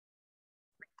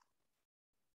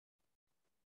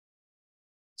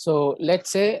So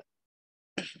let's say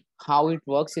how it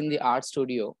works in the art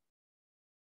studio.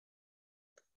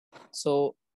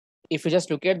 So if you just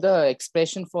look at the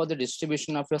expression for the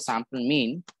distribution of your sample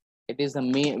mean, it is the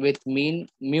mean with mean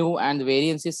mu and the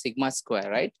variance is sigma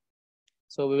square, right?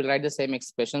 So we will write the same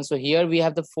expression. So here we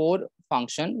have the four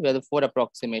function, we have the four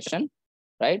approximation,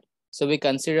 right? So we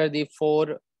consider the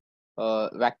four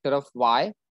vector of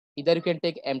y. Either you can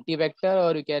take empty vector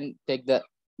or you can take the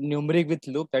numeric with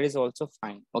loop. That is also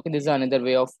fine. Okay, this is another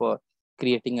way of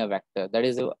creating a vector. That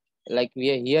is like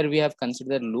we have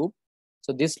considered loop.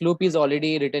 So this loop is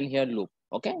already written here loop.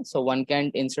 Okay, so one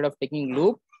can, instead of taking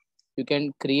loop, you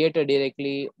can create a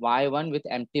directly y1 with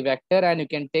empty vector, and you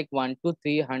can take 1 to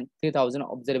 3,000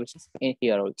 observations in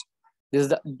here also.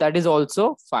 That is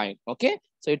also fine. Okay,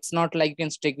 so it's not like you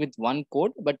can stick with one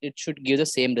code, but it should give the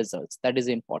same results. That is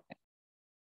important.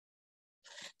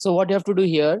 So what you have to do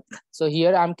here, so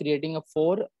here I'm creating a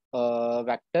four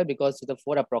vector because of the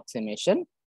four approximation.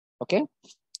 Okay,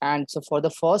 and so for the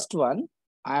first one,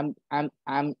 I'm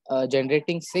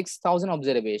generating 6,000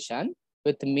 observation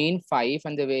with mean 5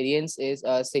 and the variance is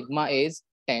sigma is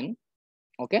 10.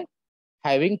 Okay,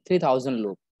 having 3,000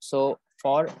 loop. So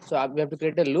we have to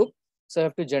create a loop. So I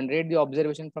have to generate the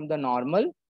observation from the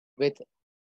normal with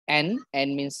n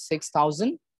means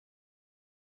 6,000,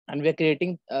 and we are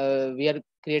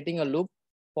creating a loop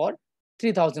for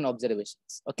 3,000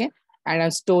 observations. Okay, and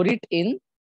I'm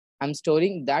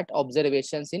storing that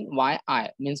observations in yi,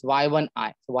 means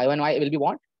y1i. So y1i will be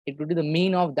what? It will be the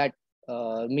mean of that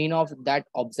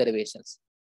observations.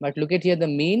 But look at here, the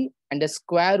mean and the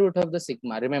square root of the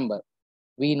sigma. Remember,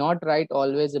 we not write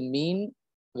always a mean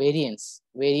variance.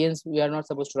 Variance we are not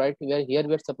supposed to write. We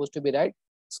are supposed to be write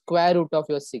square root of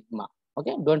your sigma.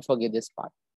 Okay, don't forget this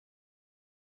part.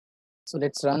 So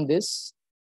let's run this.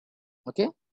 Okay,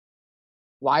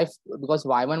 because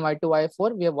y1, y2,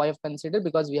 y4 we have considered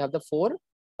because we have the four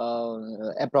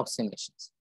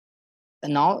approximations.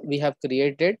 And now we have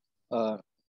created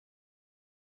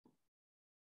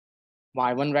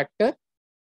y1 vector.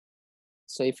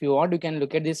 So if you want, you can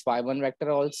look at this y1 vector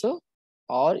also,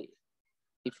 or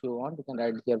if you want, you can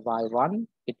write here y1.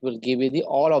 It will give you the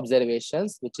all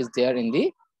observations which is there in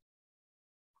the.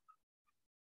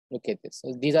 Look at this.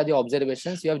 So these are the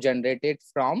observations you have generated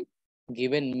from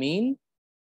given mean,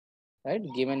 right?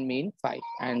 Given mean 5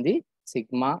 and the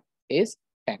sigma is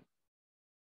 10.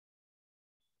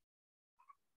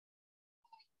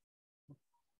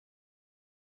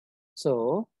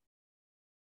 So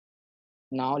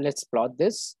now let's plot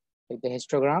this with the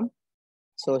histogram.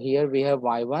 So here we have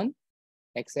y1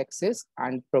 x-axis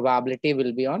and probability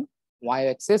will be on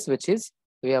y-axis, which is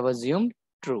we have assumed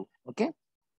true. Okay,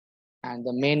 and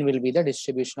the main will be the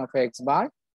distribution of your x bar,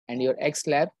 and your x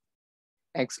lab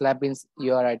means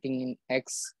you are writing in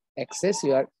x-axis,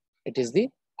 it is the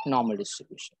normal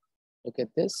distribution. Look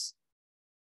at this.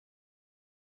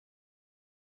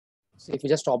 So if you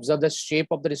just observe the shape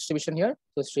of the distribution here,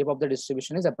 so shape of the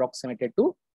distribution is approximated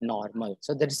to normal.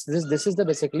 So this is the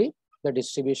basically the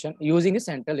distribution using the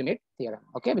central limit theorem.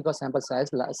 Okay, because sample size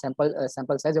you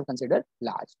have considered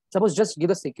large. Suppose just give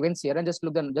the sequence here and just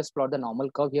plot the normal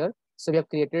curve here. So we have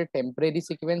created a temporary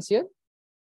sequence here,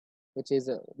 which is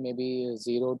maybe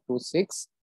 0 to 6,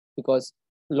 because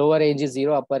lower range is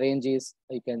 0, upper range is,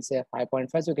 you can say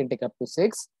 5.5, so you can take up to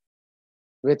 6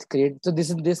 with create. So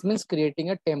this means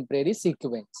creating a temporary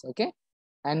sequence. Okay,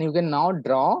 and you can now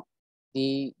draw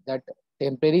that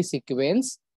temporary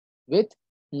sequence with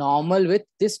normal with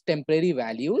this temporary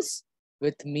values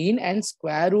with mean and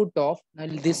square root of. Now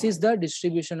this is the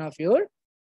distribution of your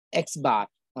x bar.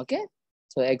 Okay,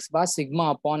 so x bar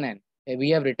sigma upon n. We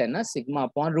have written a sigma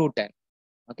upon root n.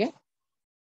 Okay,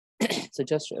 so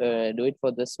just do it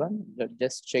for this one.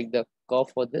 Just check the curve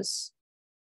for this.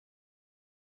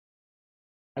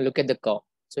 And look at the curve.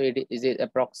 So it is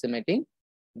approximating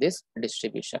this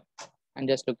distribution. And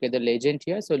just look at the legend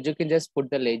here. So you can just put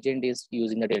the legend is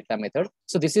using the delta method.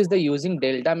 So this is the using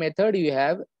delta method. You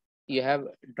have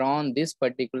drawn this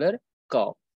particular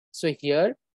curve. So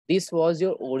here, this was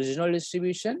your original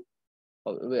distribution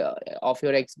of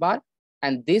your x bar,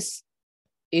 and this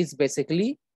is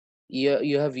basically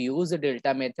you have used the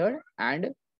delta method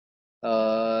and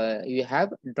you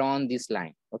have drawn this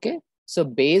line. Okay, so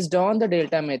based on the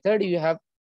delta method, you have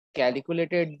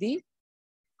calculated the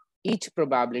each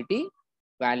probability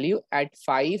value at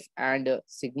 5 and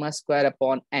sigma square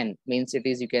upon n, means it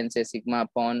is, you can say sigma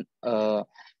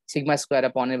square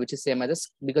upon n, which is same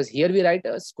as because here we write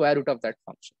a square root of that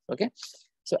function. Okay,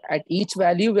 so at each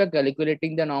value we are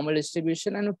calculating the normal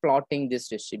distribution and plotting this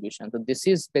distribution. So this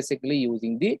is basically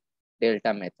using the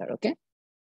delta method. Okay,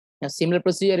 A similar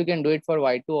procedure you can do it for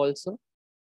y2 also.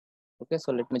 Okay,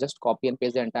 so let me just copy and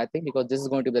paste the entire thing because this is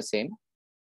going to be the same.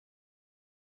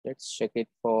 Let's check it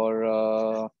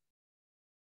for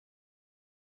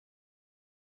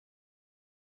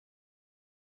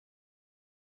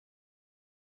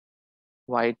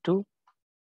y2.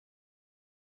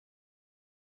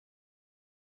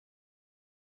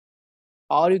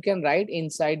 Or you can write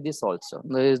inside this also.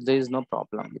 There is no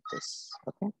problem with this.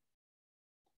 Okay.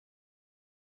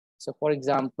 So for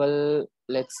example,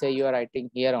 let's say you are writing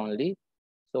here only.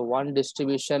 So one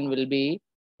distribution will be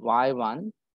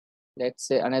y1. Let's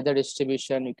say another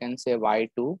distribution, you can say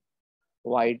y2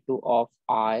 of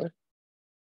I.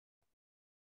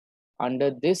 Under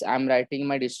this, I'm writing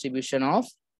my distribution of,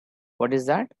 what is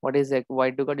that? What is the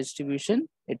y2 distribution?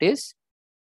 It is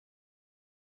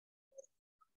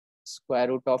square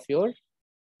root of your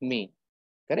mean,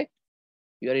 correct?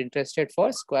 You are interested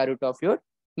for square root of your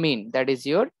mean. That is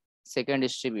your second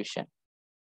distribution.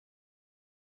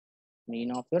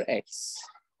 Mean of your x.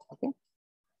 Okay.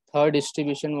 Third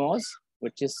distribution was,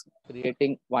 which is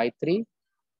creating y3,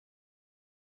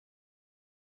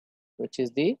 which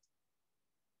is the,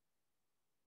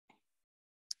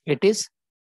 it is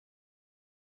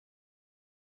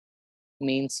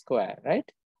mean square, right?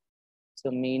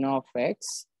 So mean of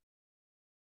x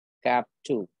cap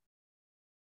 2.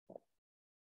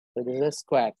 So this is a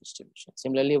square distribution.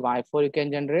 Similarly, y4 you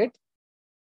can generate.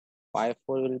 Y4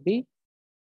 will be,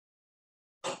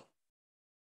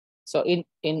 so in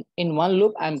one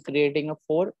loop, I'm creating a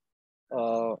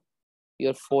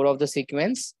your 4 of the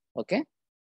sequence. Okay.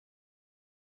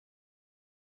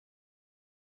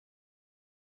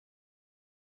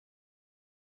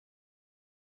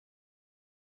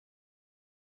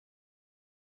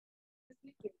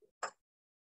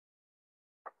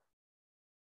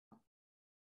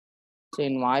 So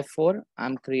in y4,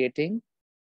 I'm creating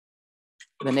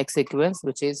the next sequence,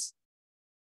 which is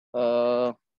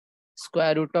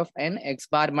square root of n x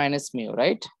bar minus mu,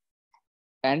 right?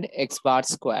 And x bar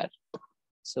square.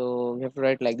 So we have to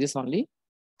write like this only.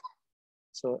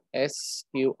 So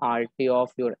SQRT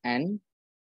of your n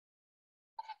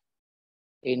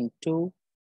into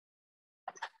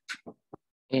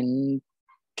the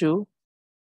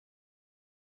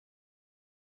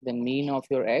mean of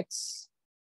your x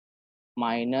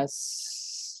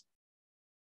minus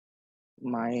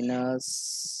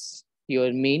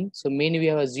your mean. So mean we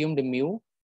have assumed mu,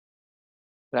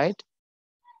 right?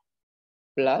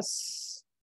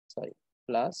 Plus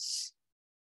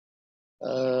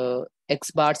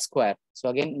x bar square. So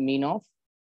again, mean of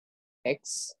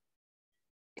x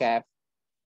cap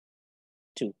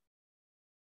 2.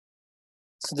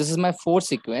 So this is my 4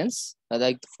 sequence,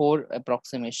 like 4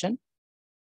 approximation.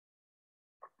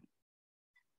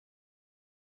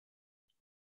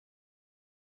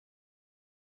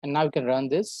 And now you can run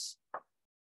this.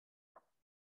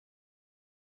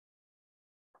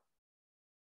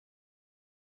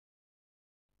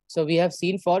 So we have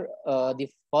seen for the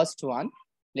first one.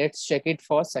 Let's check it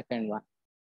for second one.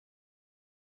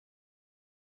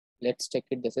 Let's check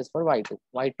it. This is for y2.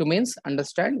 Y2 means,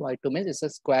 understand, y2 means it's a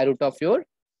square root of your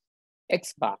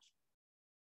x bar.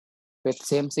 With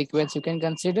same sequence you can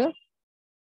consider.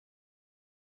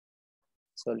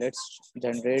 So let's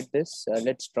generate this.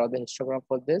 Let's draw the histogram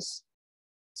for this.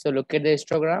 So look at the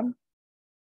histogram.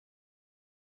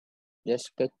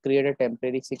 Just create a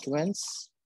temporary sequence.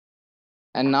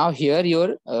 And now here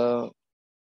your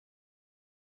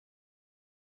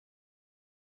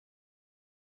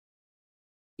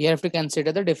you have to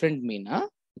consider the different mean, huh?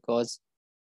 Because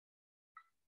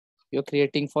you're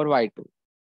creating for y2.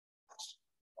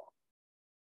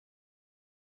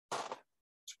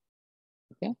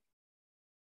 Okay.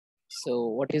 So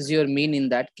what is your mean in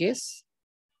that case?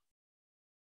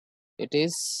 It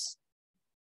is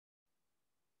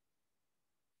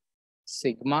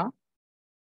sigma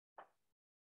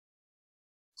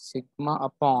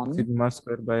upon sigma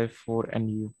square by 4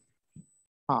 nu.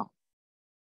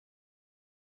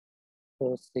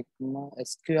 So sigma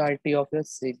SQRT of your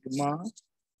sigma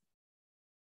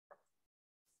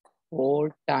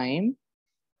 4 time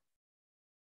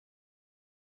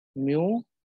mu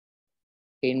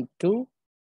into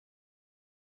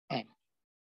n.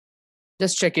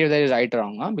 Just check if that is right or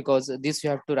wrong, huh? Because this you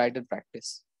have to write in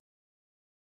practice.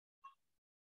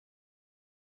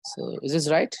 So is this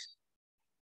right?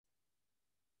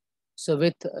 So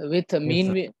with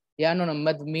mean, Yes, yeah, no,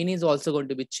 but mean is also going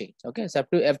to be changed. Okay, so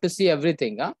have to see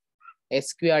everything. Huh?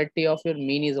 SQRT of your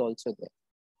mean is also there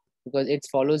because it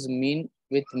follows mean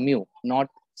with mu, not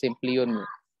simply your mu.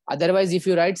 Otherwise, if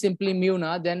you write simply mu,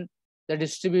 then the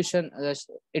distribution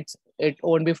it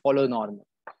won't be follow normal.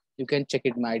 You can check,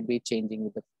 it might be changing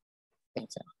with the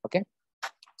things. Okay.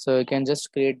 So you can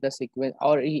just create the sequence,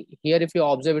 or here if you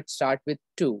observe it start with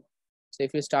 2. So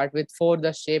if you start with 4,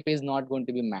 the shape is not going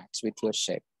to be matched with your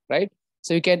shape, right?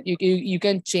 So you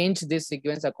can change this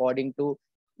sequence according to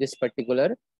this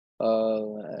particular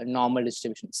normal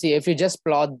distribution. See, if you just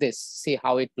plot this, see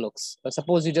how it looks.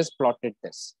 Suppose you just plotted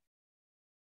this.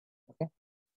 Okay.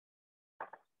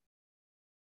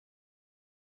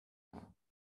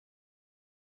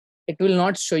 It will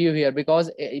not show you here because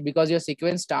your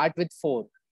sequence start with 4.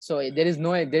 So there is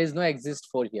no exist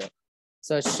 4 here.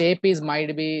 So shape is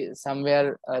might be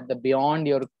somewhere the beyond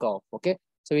your curve. Okay.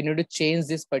 So we need to change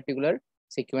this particular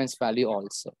sequence value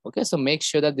also. Okay. So make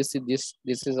sure that this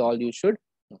is all you should.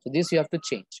 So this you have to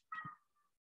change.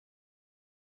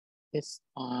 This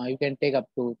you can take up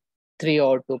to 3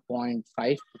 or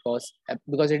 2.5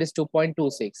 because it is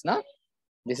 2.26 now.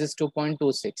 This is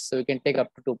 2.26. So you can take up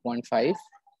to 2.5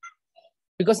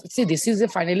 because see this is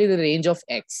finally the range of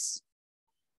x.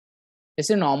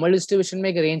 जैसे normal distribution में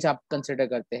एक range आप consider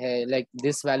करते हैं like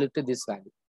this value to this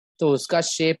value, तो उसका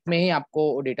shape में ही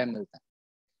आपको डेटा मिलता है.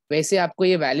 वैसे आपको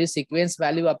ये वैल्यू सीक्वेंस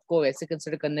वैल्यू आपको वैसे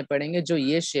कंसिडर करने पड़ेंगे जो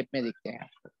ये शेप में दिखते हैं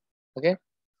आपको. Okay,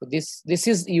 so this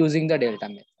is using the delta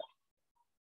method.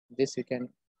 This you can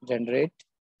generate.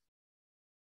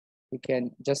 You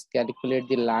can just calculate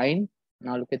the line.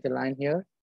 Now look at the line here.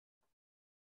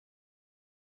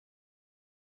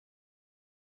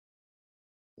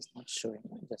 It's not showing.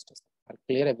 Just a second. I'll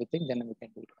clear everything, then we can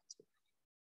do it.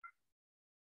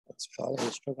 Let's draw the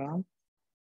histogram.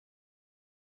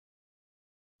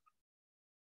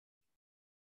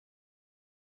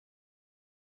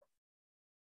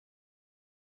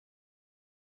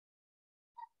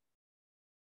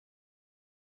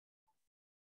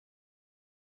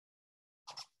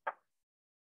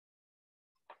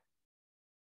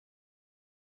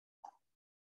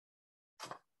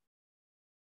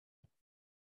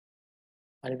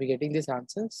 Are we getting these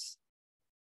answers?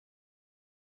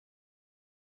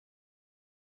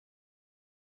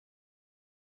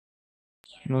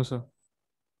 No, sir.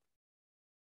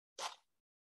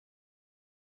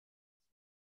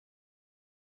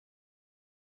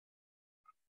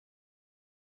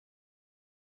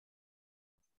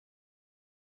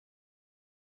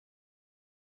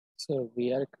 So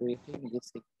we are creating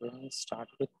this sequence start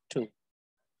with 2.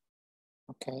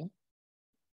 Okay.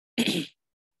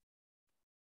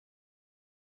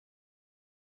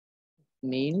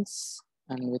 Means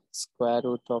and with square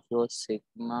root of your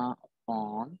sigma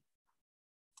upon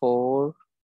 4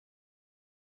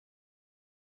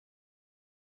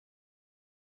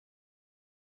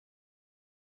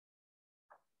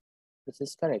 this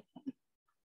is correct.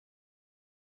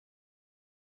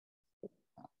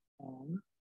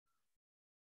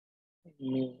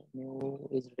 Mu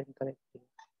is written correctly.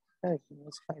 Correct, mu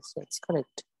is 5, so it's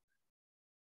correct.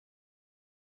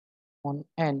 On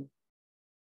n.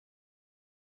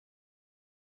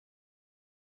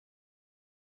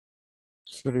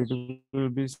 So it will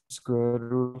be square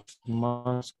root of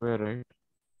sigma square, right?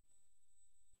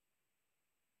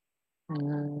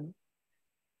 Mm.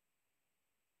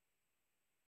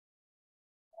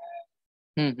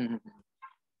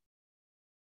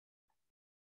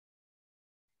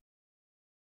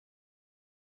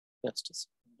 Just a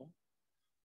second.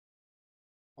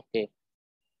 Okay.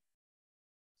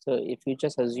 So if you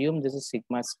just assume this is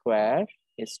sigma square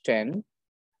is 10.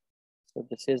 So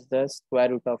this is the square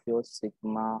root of your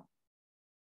sigma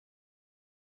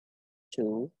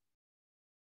 2.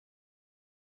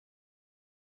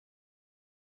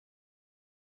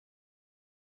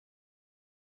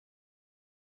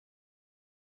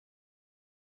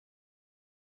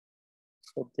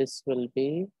 So this will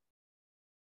be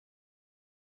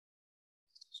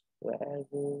square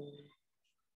root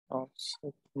of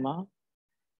sigma.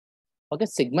 Okay,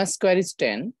 sigma square is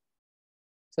 10.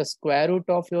 So square root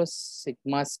of your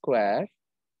sigma square,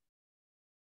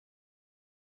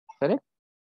 correct?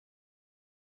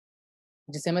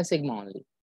 जिसे मैं sigma only.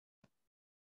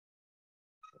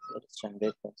 Let's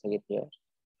generate once again here.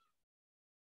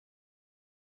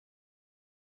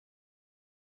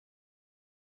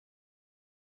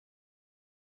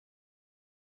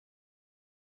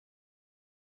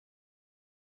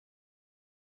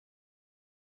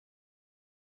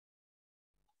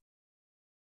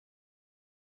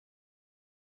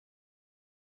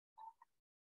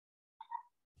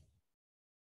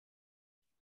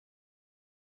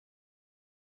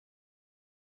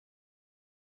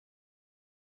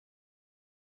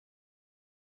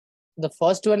 The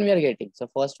first one we are getting. So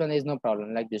first one is no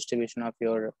problem, like distribution of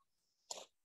your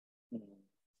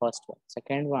first one.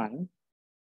 Second one,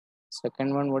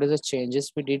 Second one, what is the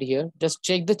changes we did here? Just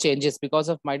check the changes because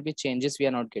of might be changes we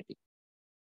are not getting.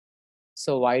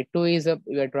 So y2 is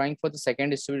we are drawing for the second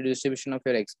distribution of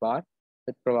your x bar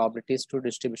with probabilities to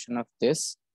distribution of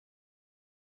this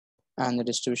and the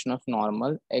distribution of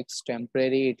normal. X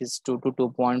temporary, it is 2 to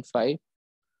 2.5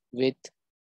 with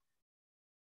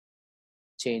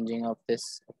changing of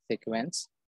this sequence.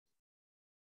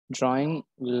 Drawing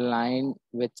line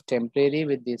with temporary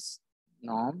with this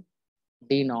norm,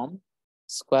 d norm,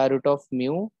 square root of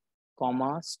mu,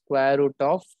 comma, square root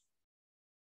of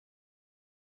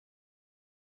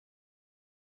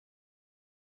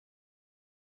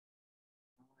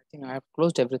I think I have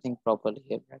closed everything properly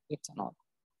here, brackets and all.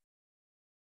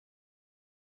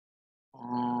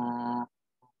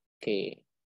 Okay.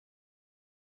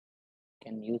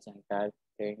 Can use entire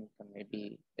thing,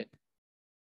 maybe.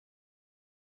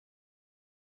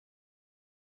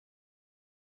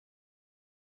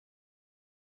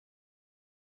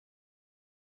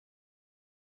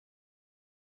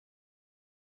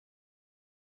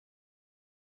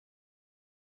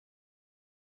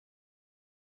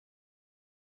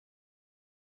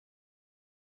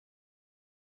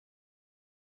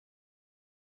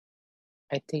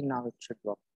 I think now it should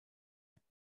work.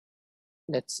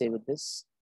 Let's say with this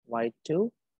y2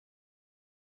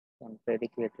 and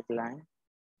predicated line.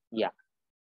 Yeah.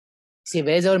 See,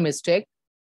 where's our mistake?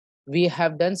 We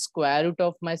have done square root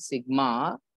of my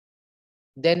sigma.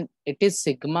 Then it is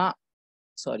sigma.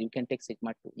 Sorry, you can take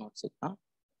sigma 2, not sigma.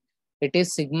 It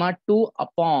is sigma 2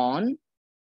 upon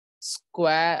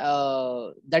square,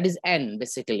 that is n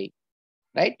basically,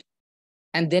 right?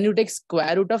 And then you take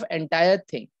square root of entire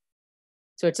thing.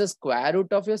 So it's a square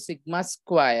root of your sigma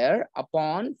square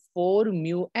upon 4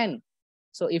 mu n.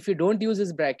 So if you don't use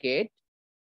this bracket,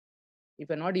 if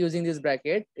you're not using this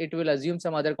bracket, it will assume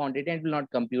some other quantity and it will not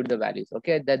compute the values.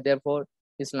 Okay, that therefore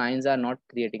these lines are not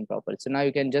creating properly. So now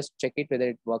you can just check it whether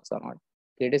it works or not.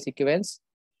 Create a sequence,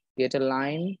 create a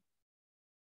line.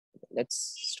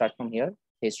 Let's start from here.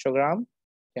 Histogram,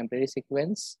 temporary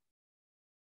sequence.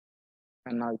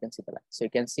 And now you can see the line. So you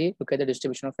can see, look at the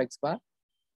distribution of x bar.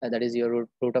 That is your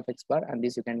root of x bar. And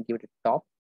this you can give it a top,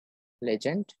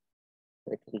 legend.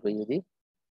 So it will be easy.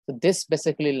 So this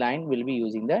basically line will be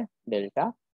using the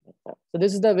delta. So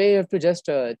this is the way you have to just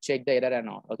check the error and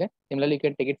all. Okay. Similarly, you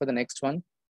can take it for the next one.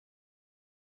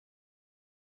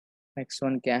 Next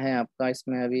one क्या है आपका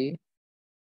इसमें अभी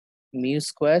mu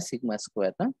square sigma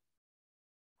square था.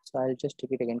 So I'll just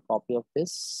take it again, copy of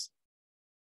this.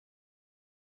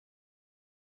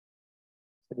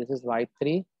 So this is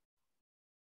y3.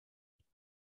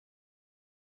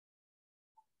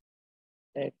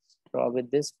 Let's draw with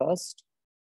this first.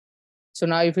 So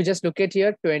now if you just look at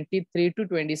here, 23 to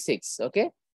 26, okay?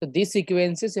 So these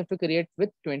sequences you have to create with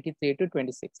 23 to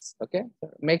 26, okay?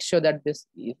 So make sure that this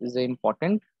is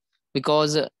important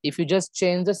because if you just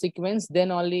change the sequence,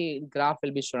 then only graph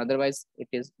will be shown. Otherwise, it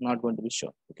is not going to be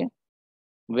shown, okay?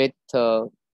 With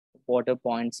water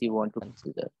points you want to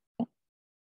consider. Okay?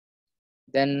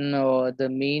 Then the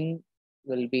mean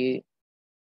will be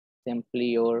simply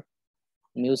your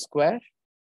mu square.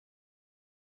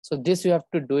 So this you have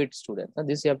to do it, students.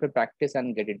 This you have to practice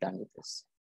and get it done with this.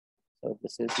 So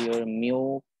this is your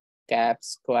mu cap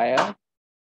square,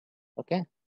 okay,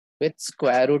 with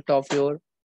square root of your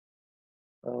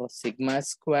sigma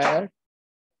square.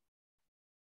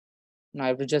 Now I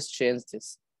have to just change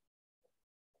this.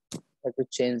 I have to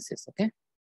change this, okay.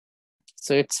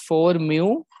 So it's 4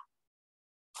 mu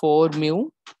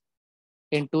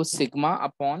into sigma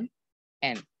upon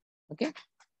n, okay.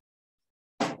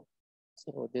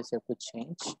 So this you have to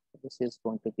change. This is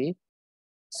going to be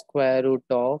square root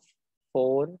of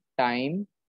 4 times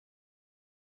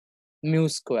mu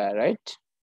square, right?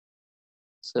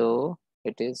 So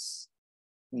it is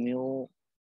mu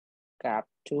cap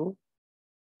 2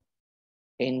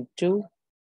 into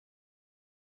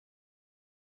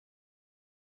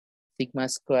sigma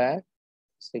square,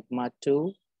 sigma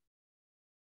 2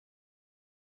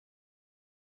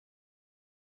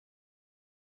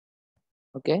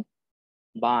 okay,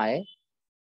 by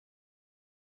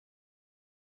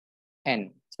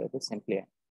n. So it is simply n.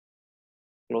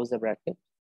 Close the bracket.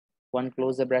 One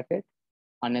close the bracket,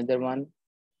 another one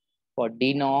for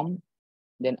d norm,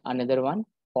 then another one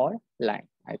for line.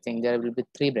 I think there will be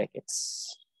 3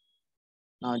 brackets.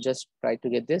 Now just try to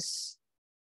get this.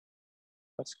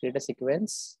 Let's create a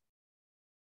sequence.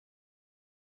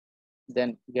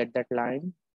 Then get that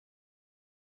line.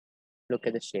 Look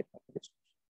at the shape of it.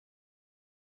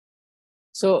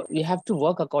 So you have to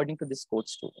work according to this code,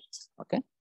 students. Okay.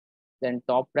 Then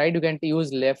top right, you can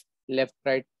use left,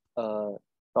 right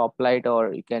top right,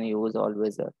 or you can use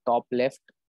always a top left.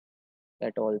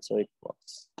 That also it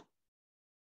works.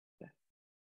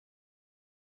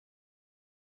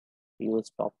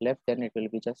 Use top left, then it will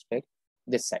be just like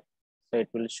this side. So it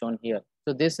will shown here.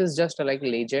 So this is just like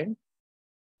legend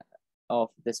of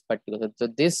this particular. So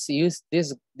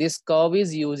this curve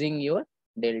is using your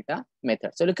delta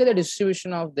method. So look at the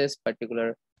distribution of this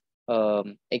particular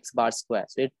x bar square.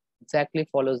 So it exactly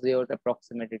follows your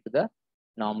approximately to the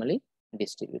normally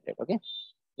distributed. Okay,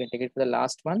 we can take it to the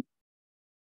last one.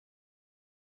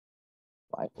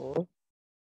 Y4.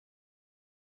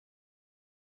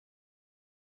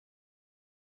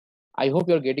 I hope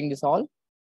you're getting this all.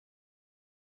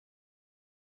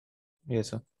 Yes,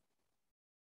 sir.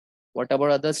 What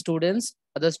about other students?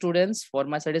 Other students, for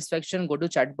my satisfaction, go to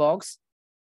chat box.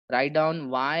 Write down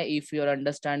why, if you're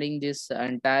understanding this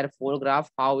entire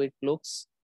photograph, how it looks,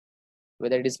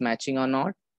 whether it is matching or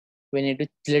not. We need to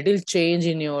little change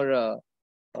in your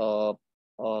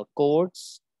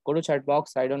codes. Go to chat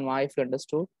box. Write down why, if you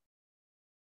understood.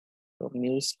 So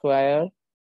mu square.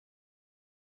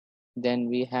 Then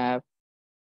we have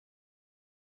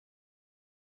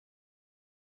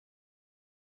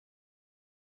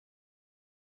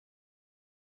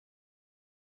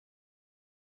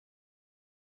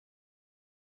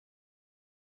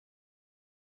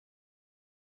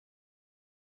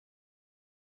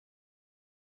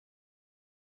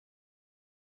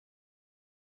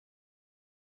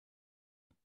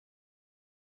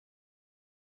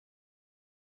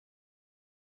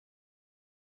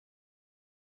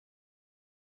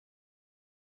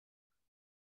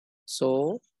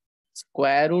so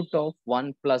square root of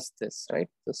 1 plus this, right?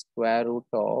 The square root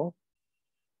of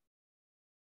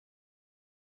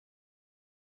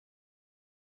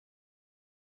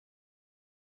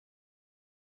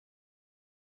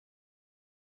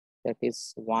that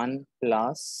is 1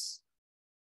 plus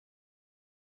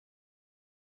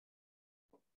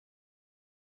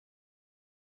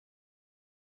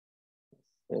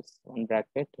this one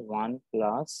bracket 1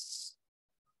 plus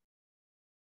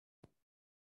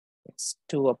it's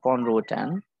 2 upon root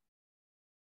n.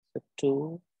 So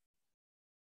 2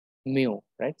 mu,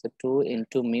 right? So 2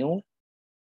 into mu,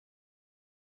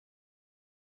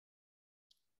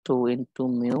 2 into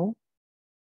mu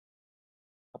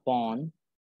upon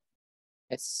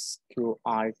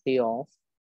sqrt of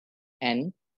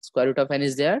n. Square root of n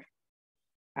is there,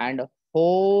 and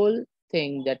whole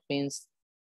thing, that means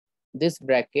this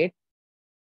bracket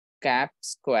cap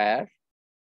square.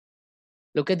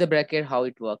 Look at the bracket, how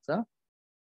it works, huh?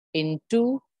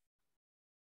 Into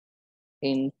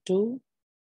sigma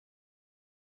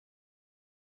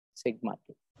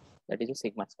 2. That is a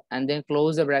sigma square. And then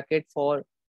close the bracket for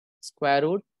square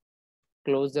root,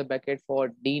 close the bracket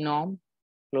for d norm,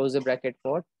 close the bracket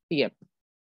for tm.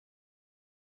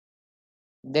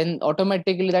 Then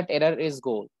automatically that error is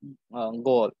goes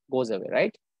away,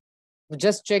 right?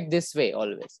 Just check this way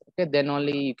always. Okay, then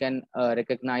only you can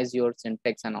recognize your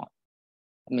syntax and all.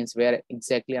 It means where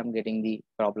exactly I'm getting the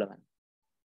problem.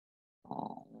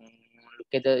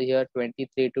 Look at the here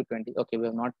 23 to 20. Okay, we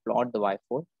have not plot the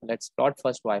y4. Let's plot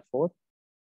first y4. So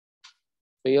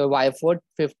your y4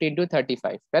 15 to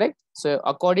 35, correct? So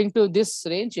according to this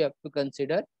range, you have to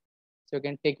consider. So you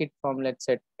can take it from, let's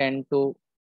say, 10 to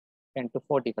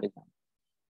 40, for example,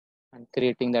 and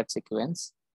creating that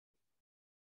sequence.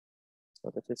 So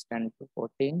this is 10 to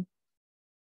 14,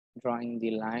 drawing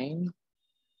the line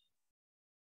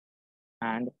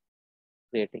and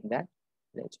creating that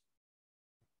legend.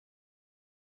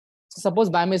 So suppose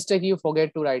by mistake you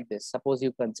forget to write this. Suppose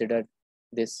you consider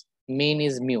this mean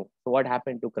is mu. So what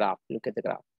happened to graph? Look at the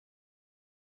graph.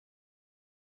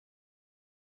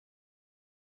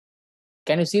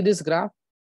 Can you see this graph?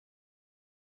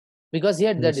 Because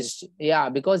here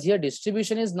because here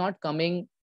distribution is not coming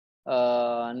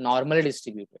normally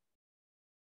distributed.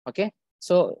 Okay,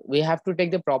 so we have to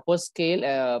take the proper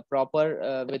scale,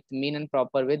 proper with mean and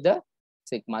proper with the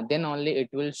sigma. Then only it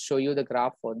will show you the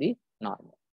graph for the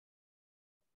normal.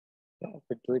 So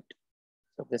if do it,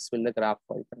 so this will the graph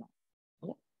for the normal.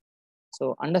 Okay.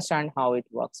 So understand how it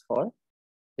works for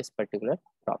this particular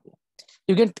problem.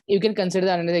 You can consider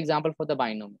another example for the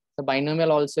binomial. The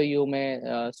binomial also you may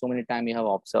so many times you have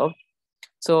observed.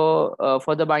 So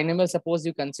for the binomial, suppose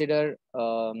you consider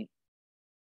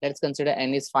let's consider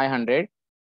n is 500.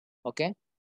 Okay,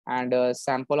 and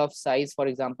sample of size, for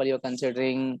example, you're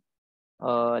considering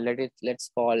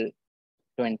let's call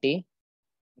 20.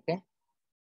 Okay,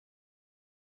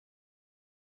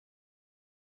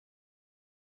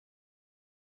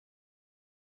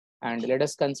 and let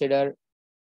us consider,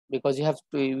 because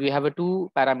we have a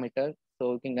two parameter.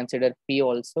 So you can consider P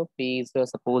also. P is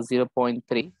suppose 0.3.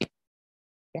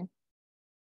 Okay.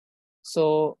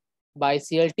 So by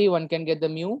CLT, one can get the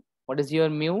mu. What is your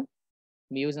mu?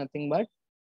 Mu is nothing but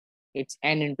it's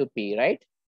N into P, right?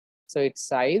 So it's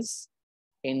size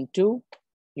into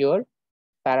your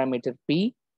parameter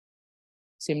P.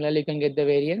 Similarly, you can get the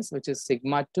variance, which is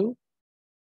sigma 2,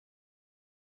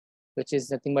 which is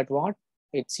nothing but what?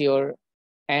 It's your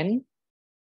N.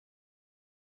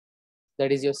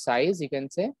 That is your size, you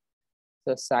can say.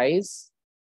 So size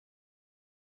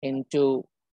into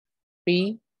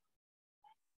P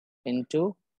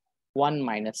into 1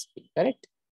 minus P, correct?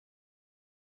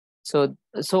 So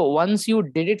once you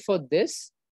did it for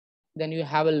this, then you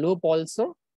have a loop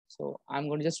also. So I'm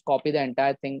going to just copy the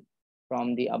entire thing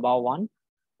from the above one,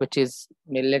 which is,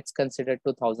 let's consider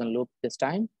 2000 loop this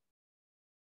time.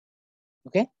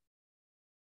 Okay.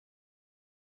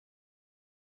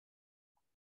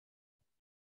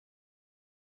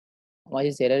 Why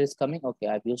this error is coming? Okay,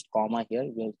 I've used comma here.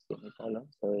 We'll semicolon,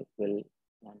 so it will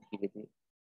not give it the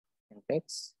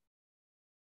syntax.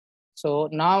 So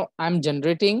now I'm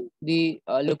generating the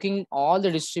looking all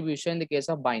the distribution in the case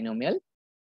of binomial.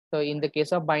 So in the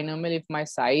case of binomial, if my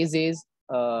size is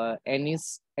n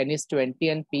is 20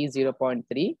 and p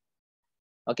 0.3,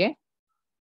 okay.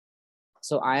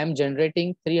 So I am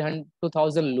generating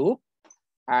 2000 loop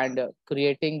and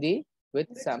creating the with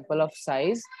sample of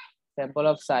size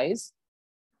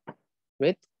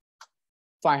with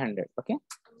 500. Okay.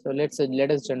 So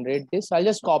let us generate this. I'll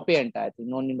just copy entire thing.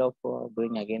 No need of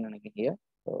doing again and again here.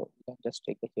 So you can just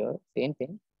take it here. Same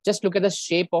thing. Just look at the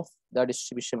shape of the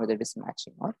distribution, whether it is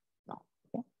matching or not.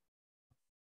 Okay.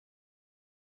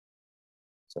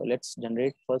 So let's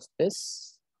generate first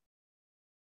this.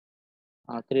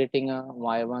 Creating a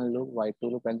y1 loop, y2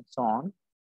 loop, and so on.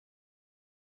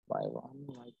 y1,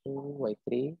 y2,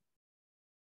 y3,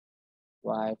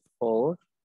 y4.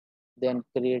 Then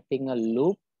creating a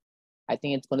loop. I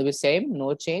think it's going to be same,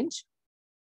 no change.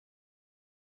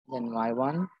 Then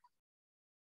y1.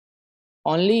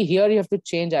 Only here you have to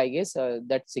change, I guess,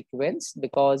 that sequence,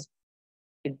 because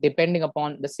it depending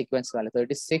upon the sequence value. So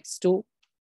it is 6 to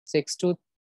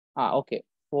okay,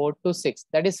 4 to 6.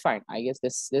 That is fine. I guess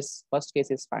this first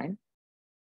case is fine.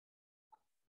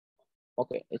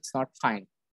 Okay, it's not fine.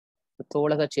 So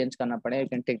थोड़ा सा change करना पड़ेगा. You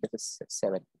can take this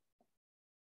 7.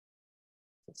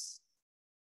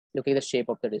 Look at the shape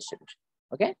of the distribution.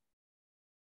 Okay.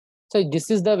 So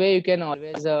this is the way you can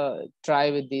always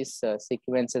try with these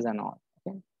sequences and all.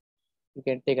 Okay. You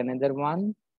can take another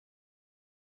one.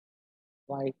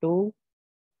 y2.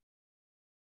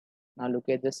 Now look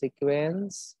at the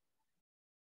sequence.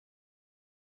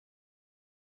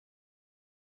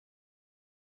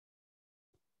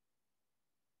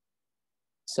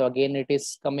 So again, it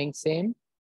is coming same.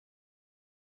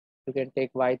 You can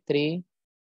take y3.